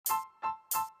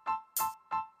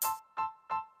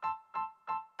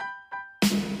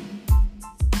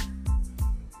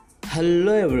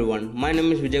Hello everyone, my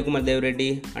name is Vijay Kumar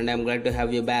Devreddy and I am glad to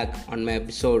have you back on my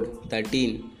episode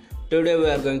 13. Today we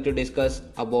are going to discuss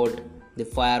about the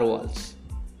firewalls.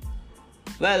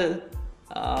 Well,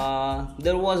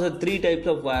 there was three types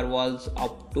of firewalls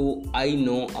up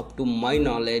to my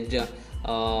knowledge.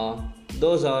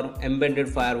 Those are embedded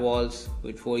firewalls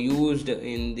which were used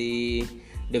in the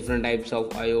different types of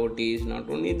IoTs. Not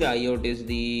only the IoTs,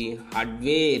 the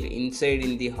hardware inside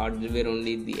in the hardware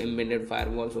only the embedded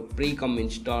firewalls were pre-come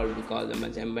installed because them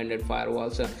as embedded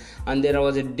firewalls, and there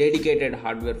was a dedicated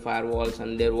hardware firewalls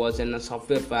and there was a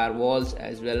software firewalls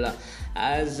as well.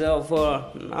 As of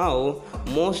now,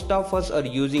 most of us are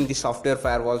using the software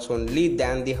firewalls only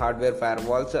than the hardware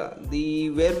firewalls. The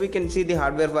where we can see the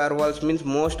hardware firewalls means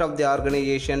most of the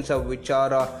organizations which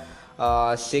are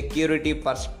security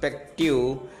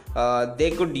perspective, they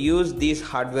could use these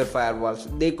hardware firewalls.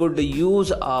 They could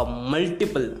use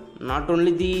multiple, not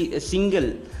only the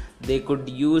single. They could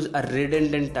use a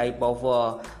redundant type of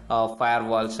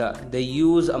firewalls. They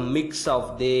use a mix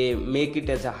of, they make it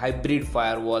as a hybrid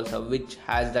firewalls, which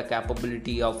has the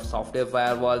capability of software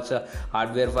firewalls,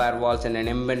 hardware firewalls, and an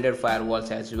embedded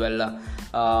firewalls as well.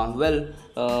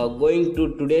 Going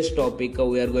to today's topic,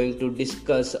 we are going to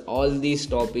discuss all these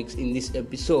topics in this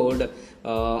episode.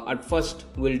 At first,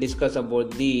 we'll discuss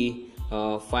about the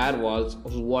firewalls.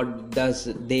 What does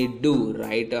they do,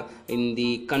 right? In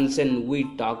the concern we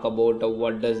talk about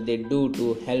what does they do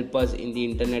to help us in the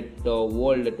internet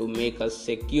world to make us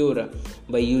secure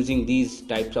by using these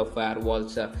types of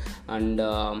firewalls.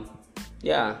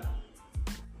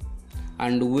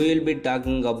 And we will be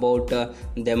talking about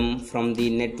them from the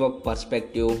network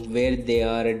perspective, where they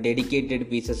are dedicated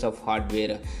pieces of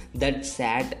hardware that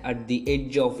sat at the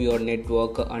edge of your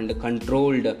network and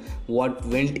controlled what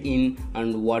went in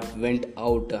and what went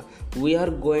out. We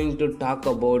are going to talk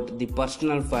about the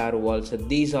personal firewalls.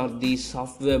 These are the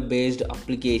software based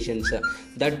applications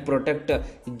that protect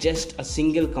just a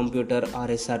single computer or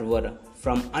a server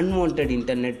from unwanted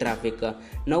internet traffic.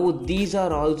 Now these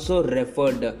are also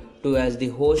referred to as the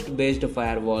host based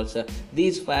firewalls.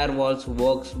 These firewalls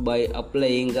works by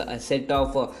applying a set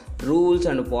of rules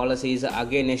and policies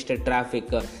against traffic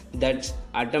that's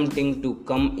attempting to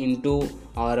come into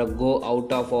or go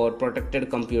out of our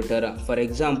protected computer. For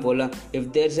example,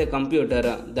 if there's a computer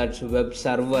that's web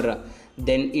server,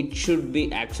 then it should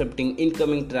be accepting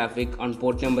incoming traffic on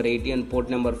port number 80 and port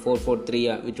number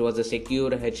 443, which was a secure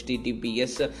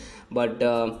HTTPS. But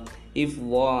if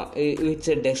it's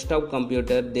a desktop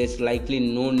computer, there's likely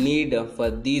no need for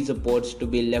these ports to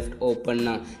be left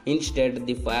open. Instead,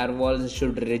 the firewalls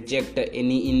should reject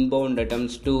any inbound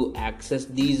attempts to access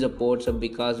these ports,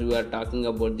 because we are talking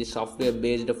about the software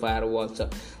based firewalls.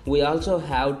 We also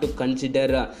have to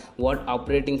consider what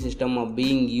operating system are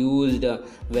being used,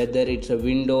 whether it's a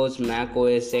Windows, Mac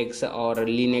OS X or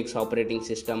Linux operating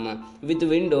system. With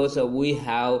Windows, we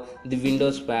have the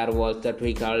Windows firewalls that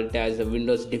we call it as a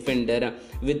Windows Defender.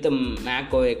 With the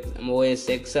Mac OS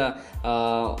X,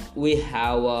 we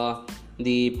have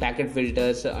the packet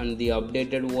filters, and the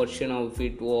updated version of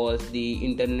it was the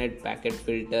internet packet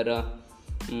filter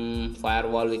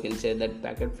firewall. We can say that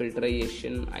packet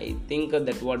filtration, I think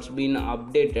that what's been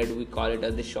updated, we call it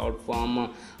as the short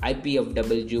form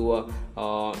IPFW,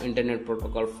 internet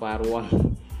protocol firewall.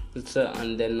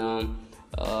 And then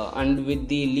and with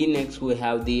the Linux, we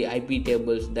have the IP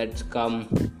tables that come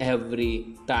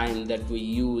every time that we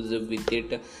use with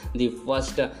it. The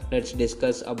first, let's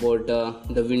discuss about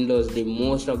the Windows. The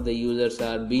most of the users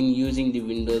are been using the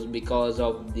Windows because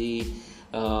of the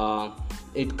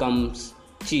it comes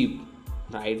cheap,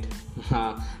 right?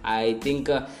 I think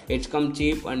it's come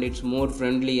cheap and it's more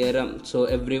friendlier, so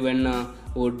everyone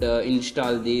would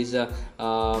install these.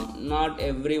 Not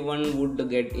everyone would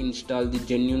get install the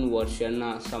genuine version.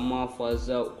 Some of us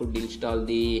could install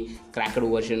the cracked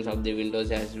versions of the Windows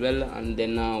as well, and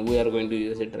then we are going to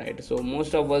use it, right? So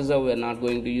most of us we are not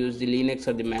going to use the Linux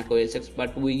or the Mac OS X,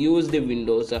 but we use the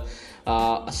Windows. We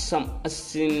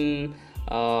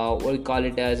call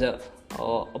it as a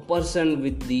person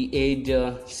with the age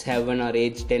 7 or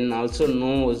age 10 also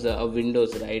knows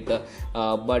Windows, right?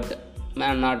 But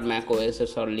not Mac OS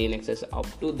or Linux. Up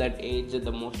to that age,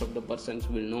 the most of the persons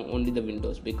will know only the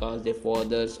Windows, because their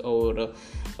fathers or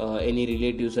any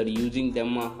relatives are using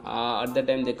them. At the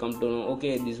time they come to know,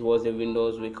 okay, this was a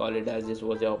Windows, we call it as this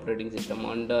was the operating system,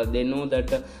 and they know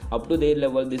that up to their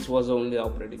level this was only the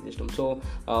operating system. So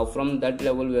from that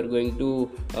level we are going to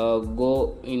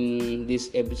go in these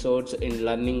episodes in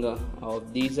learning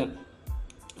of these.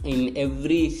 In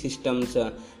every systems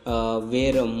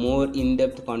where more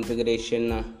in-depth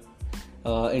configuration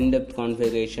in-depth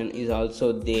configuration is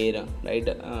also there, right?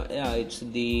 It's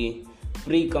the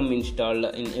pre-come installed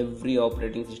in every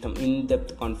operating system.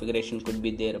 In-depth configuration could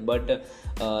be there, but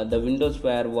the Windows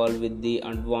firewall with the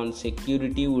advanced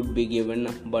security would be given,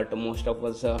 but most of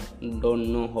us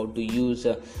don't know how to use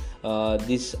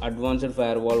this advanced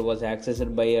firewall. Was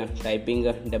accessed by typing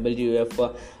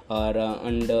wf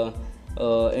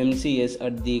MCS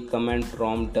at the command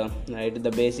prompt, right?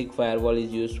 The basic firewall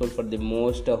is useful for the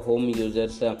most home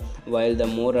users, while the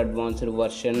more advanced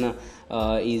version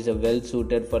is well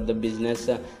suited for the business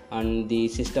and the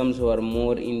systems who are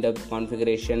more in-depth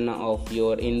configuration of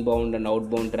your inbound and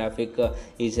outbound traffic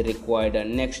is required.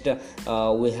 Next,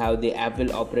 we have the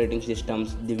Apple operating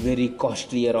systems, the very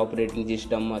costlier operating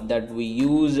system that we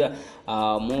use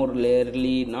more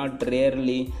rarely, not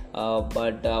rarely,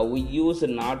 but we use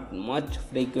not much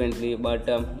frequently, but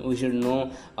we should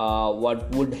know what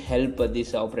would help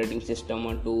this operating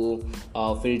system to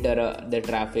filter the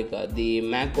traffic. The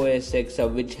Mac OS X,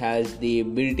 which has the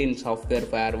built-in software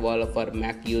firewall for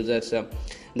Mac users.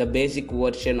 The basic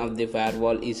version of the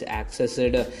firewall is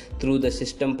accessed through the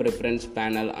system preference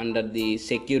panel under the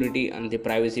security and the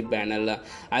privacy panel.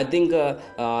 I think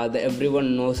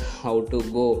everyone knows how to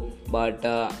go, but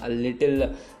a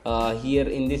little here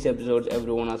in this episode,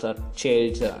 everyone has a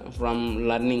chills from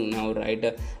learning now,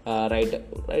 right?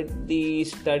 The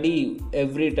study,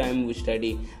 every time we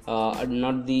study,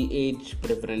 not the age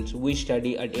preference. We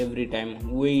study at every time.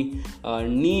 We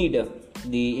need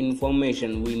the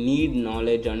information, we need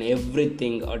knowledge on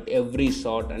everything at every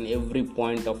sort and every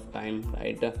point of time,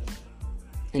 right?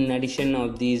 In addition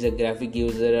of these graphic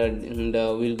user, and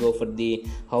we'll go for the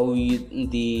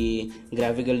the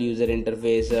graphical user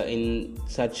interface in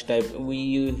such type.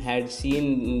 We had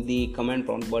seen the command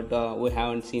prompt, but we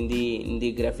haven't seen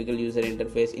the graphical user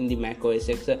interface in the Mac OS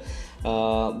X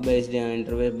based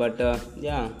interface, but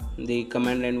the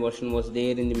command line version was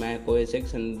there in the Mac OS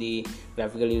X, and the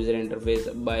graphical user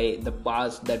interface by the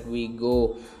path that we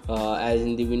go, as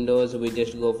in the Windows we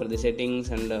just go for the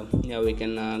settings, and we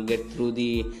can get through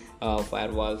the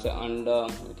firewalls, and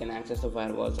we can access the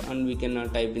firewalls, and we can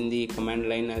type in the command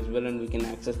line as well, and we can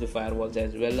access the firewalls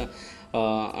as well.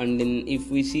 And if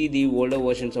we see the older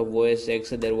versions of OS X,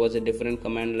 there was a different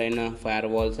command line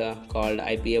firewalls called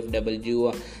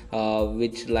IPFW,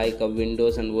 which like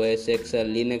Windows and OS X,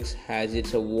 Linux has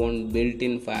its own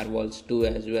built-in firewalls too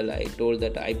as well. I told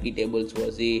that IP tables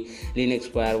was the Linux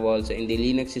firewalls. In the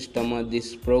Linux system,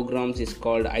 this programs is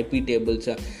called IP tables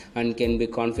and can be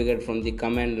configured from the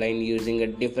command line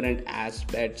using different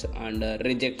aspects, and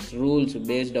rejects rules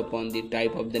based upon the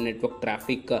type of the network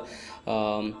traffic.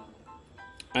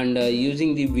 And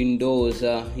using the Windows,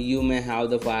 you may have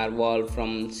the firewall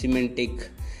from Symantec,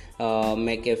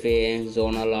 McAfee,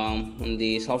 Zone Alarm, and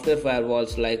the software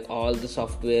firewalls. Like all the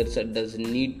softwares does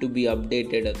need to be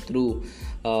updated through.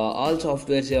 All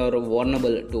softwares are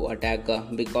vulnerable to attack,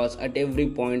 because at every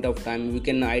point of time we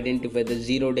can identify the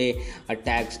 0-day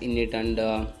attacks in it, and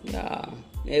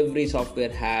every software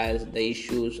has the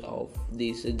issues of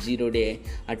these 0-day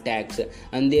attacks,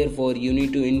 and therefore you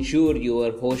need to ensure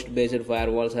your host based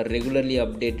firewalls are regularly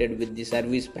updated with the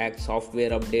service pack software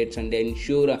updates, and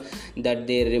ensure that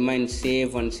they remain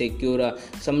safe and secure.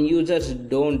 Some users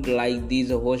don't like these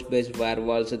host based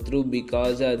firewalls through,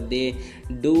 because they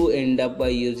do end up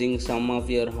using some of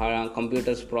your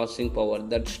computer's processing power.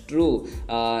 That's true,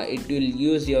 it will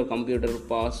use your computer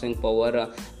processing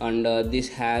power, and this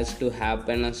has to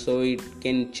happen so it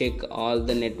can check all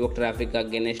the network traffic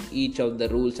against each of the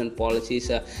rules and policies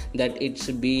that it's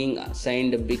being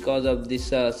assigned. Because of this,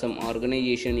 some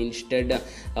organization instead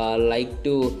like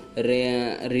to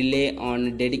rely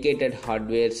on dedicated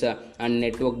hardwares and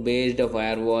network based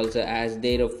firewalls as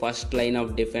their first line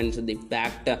of defense. The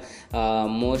fact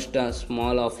most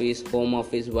small office, home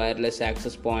office, wireless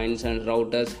access points and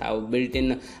routers have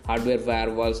built-in hardware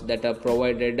firewalls that are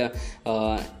provided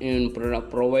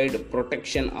provide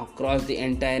protection across the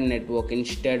entire network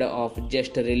instead of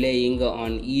just relying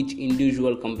on each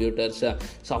individual computer's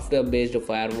software based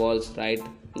firewalls, right?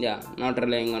 Not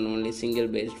relying on only single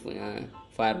based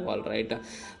firewall, right?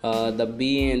 That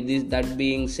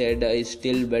being said, is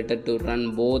still better to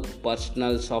run both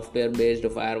personal software based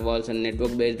firewalls and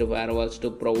network based firewalls to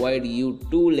provide you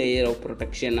two layer of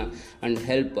protection and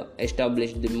help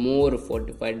establish the more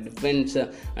fortified defense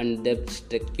and depth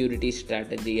security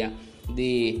strategy.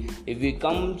 If it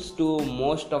comes to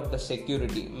most of the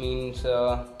security means,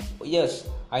 yes,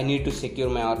 I need to secure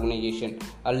my organization,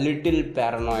 a little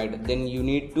paranoid, then you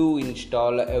need to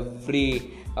install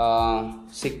every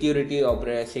security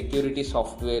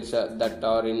softwares that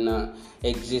are in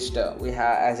exist. We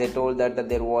have, as I told, that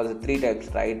there was three types,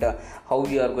 right? How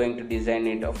you are going to design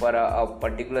it for a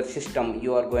particular system.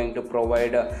 You are going to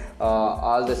provide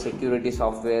all the security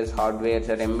softwares, hardwares,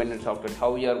 and embedded software.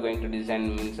 How you are going to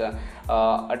design means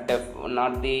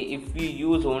not the, if we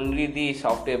use only the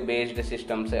software based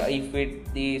systems, if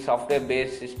it the software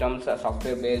based systems,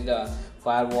 software based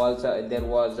firewalls, there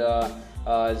was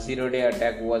zero-day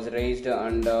attack was raised,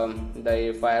 and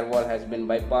the firewall has been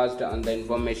bypassed, and the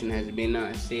information has been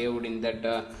saved in that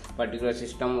particular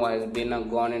system, has been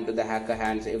gone into the hacker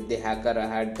hands. If the hacker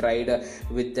had tried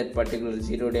with that particular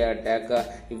zero-day attack,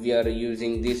 if you are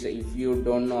using this, if you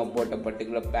don't know about a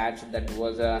particular patch that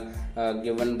was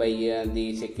given by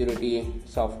the security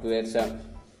softwares,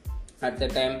 at the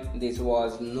time this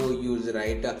was no use,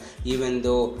 right? Even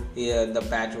though the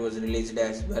patch was released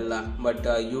as well, but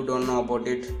you don't know about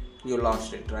it, you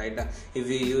lost it, right? If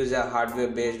you use a hardware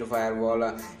based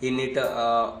firewall, in it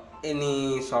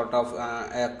any sort of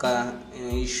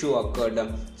issue occurred,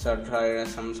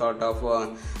 some sort of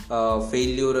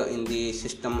failure in the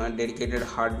system, a dedicated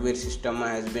hardware system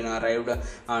has been arrived,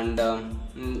 and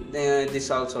this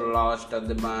also lost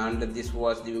and this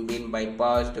was been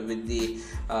bypassed with the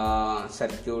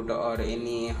circuit or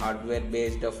any hardware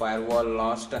based firewall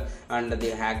lost, and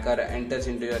the hacker enters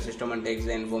into your system and takes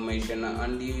the information,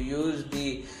 and you use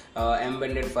the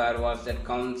embedded firewalls that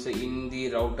comes in the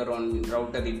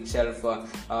router itself.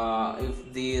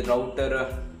 If the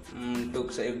router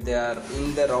if they are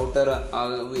in the router,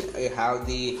 we have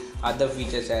the other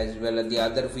features as well. The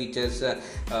other features,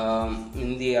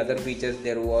 in the other features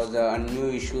there was a new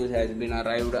issues has been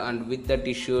arrived, and with that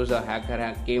issues a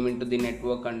hacker came into the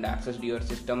network and accessed your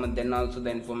system, and then also the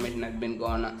information has been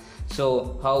gone.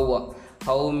 So how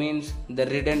means the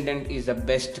redundant is the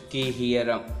best key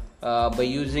here. By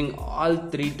using all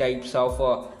three types of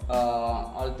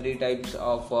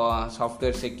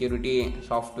software security,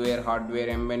 software, hardware,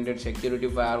 embedded security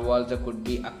firewalls could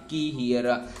be a key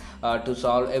here to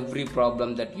solve every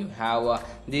problem that you have.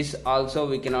 This also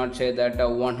we cannot say that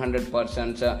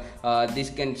 100%.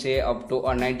 This can say up to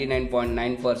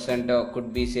 99.9%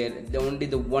 could be said. Only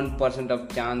the 1% of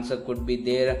chance could be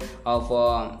there of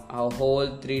a whole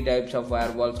three types of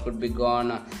firewalls could be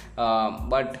gone.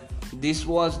 But this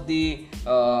was the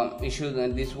issue,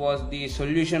 and this was the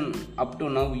solution up to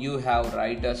now you have,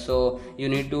 right? So you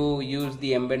need to use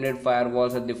the embedded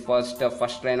firewalls at the first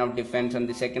line of defense, and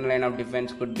the second line of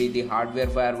defense could be the hardware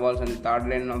firewalls, and the third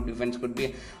line of defense could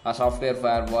be software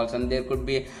firewalls, and there could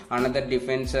be another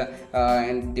defense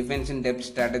and defense in depth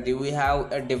strategy. We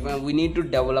have we need to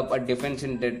develop a defense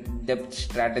in depth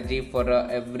strategy for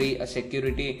every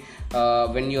security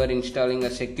when you are installing a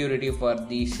security for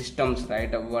the systems, right?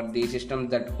 For the system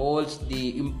that holds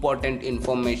the important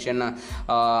information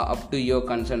up to your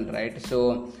concern, right?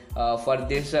 So for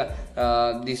this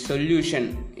the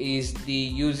solution is the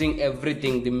using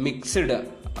everything, the mixed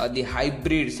the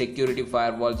hybrid security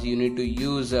firewalls you need to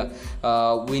use.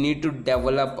 We need to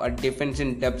develop a defense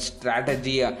in depth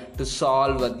strategy to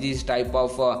solve these type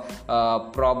of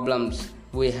problems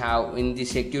we have in the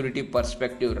security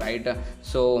perspective, right?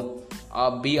 So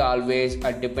be always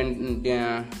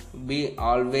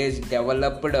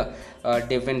developed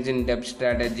defense in depth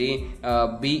strategy,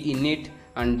 be in it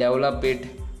and develop it,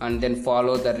 and then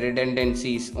follow the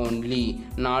redundancies only,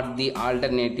 not the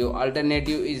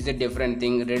alternative is the different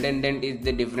thing, redundant is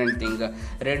the different thing.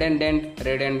 Redundant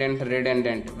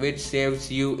which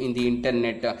saves you in the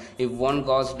internet. If one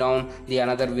goes down, the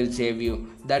another will save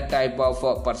you. That type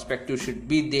of perspective should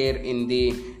be there in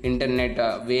the internet,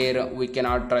 where we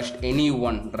cannot trust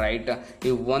anyone, right?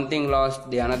 If one thing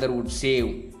lost, the another would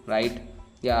save, right?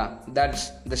 Yeah, that's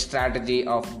the strategy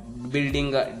of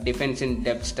building a defense in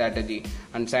depth strategy.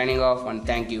 And signing off, and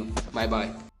thank you. Bye bye.